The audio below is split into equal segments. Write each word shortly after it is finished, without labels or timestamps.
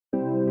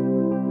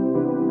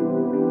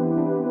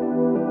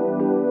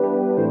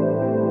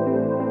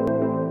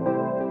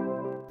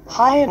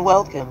Hi and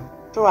welcome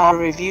to our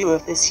review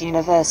of this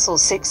universal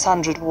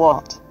 600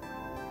 watt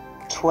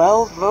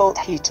 12 volt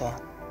heater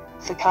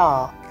for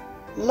car,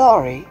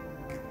 lorry,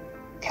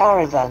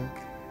 caravan,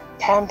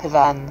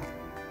 campervan,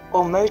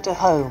 or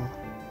motorhome.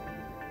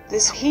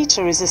 This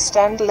heater is a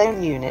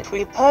standalone unit.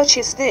 We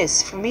purchased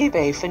this from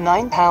eBay for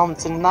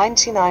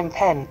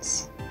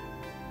 £9.99.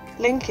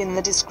 Link in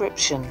the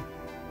description.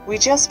 We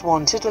just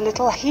wanted a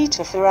little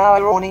heater for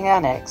our awning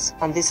annex,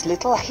 and this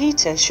little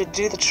heater should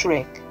do the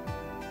trick.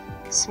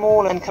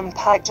 Small and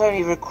compact,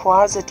 only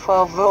requires a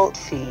 12 volt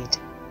feed.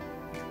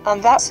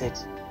 And that's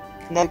it.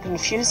 No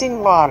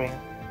confusing wiring.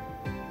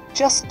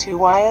 Just two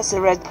wires, a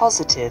red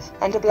positive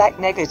and a black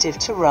negative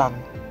to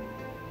run.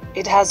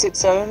 It has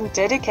its own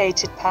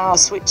dedicated power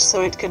switch,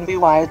 so it can be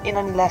wired in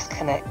and left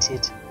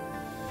connected.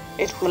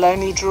 It will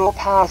only draw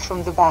power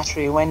from the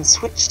battery when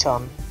switched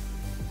on.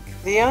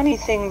 The only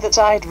thing that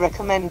I'd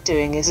recommend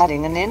doing is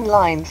adding an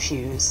inline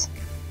fuse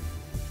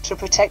to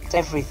protect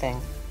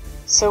everything.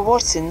 So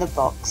what's in the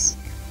box?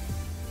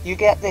 You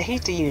get the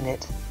heater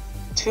unit,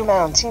 two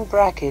mounting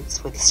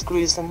brackets with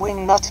screws and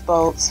wing nut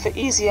bolts for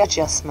easy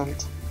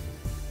adjustment,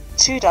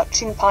 two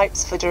ducting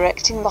pipes for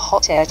directing the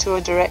hot air to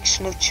a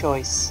direction of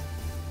choice.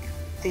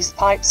 These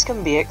pipes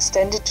can be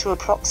extended to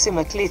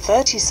approximately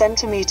 30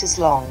 centimeters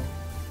long,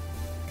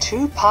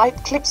 two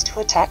pipe clips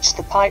to attach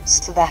the pipes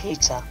to the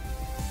heater,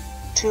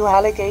 two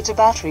alligator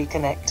battery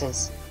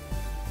connectors.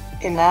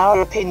 In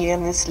our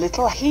opinion, this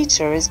little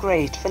heater is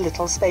great for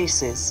little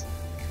spaces.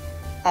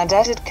 And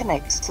as it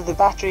connects to the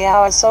battery,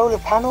 our solar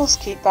panels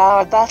keep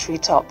our battery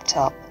topped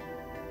up.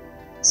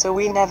 So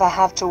we never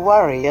have to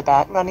worry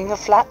about running a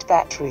flat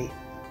battery.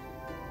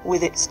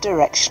 With its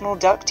directional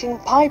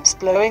ducting pipes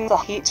blowing the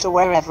heat to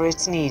wherever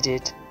it's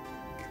needed.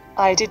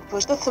 I did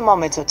put the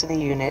thermometer to the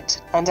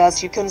unit, and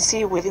as you can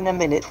see, within a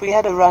minute we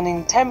had a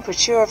running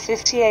temperature of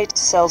 58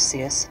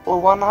 Celsius or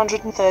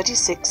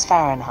 136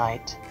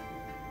 Fahrenheit.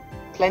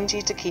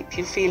 Plenty to keep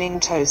you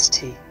feeling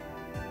toasty.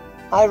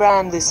 I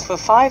ran this for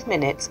 5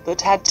 minutes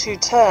but had to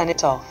turn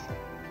it off,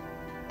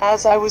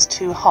 as I was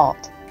too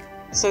hot.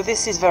 So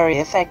this is very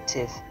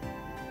effective.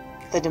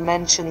 The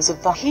dimensions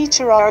of the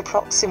heater are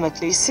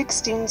approximately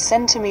 16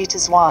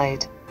 centimeters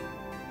wide,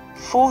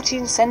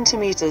 14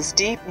 centimeters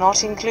deep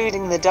not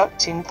including the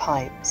ducting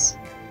pipes,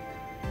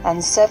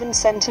 and 7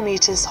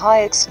 centimeters high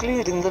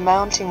excluding the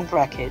mounting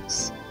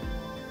brackets.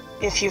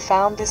 If you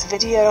found this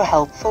video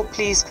helpful,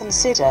 please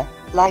consider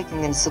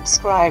liking and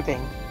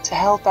subscribing to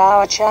help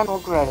our channel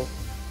grow.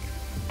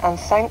 And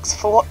thanks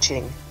for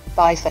watching.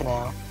 Bye for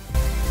now.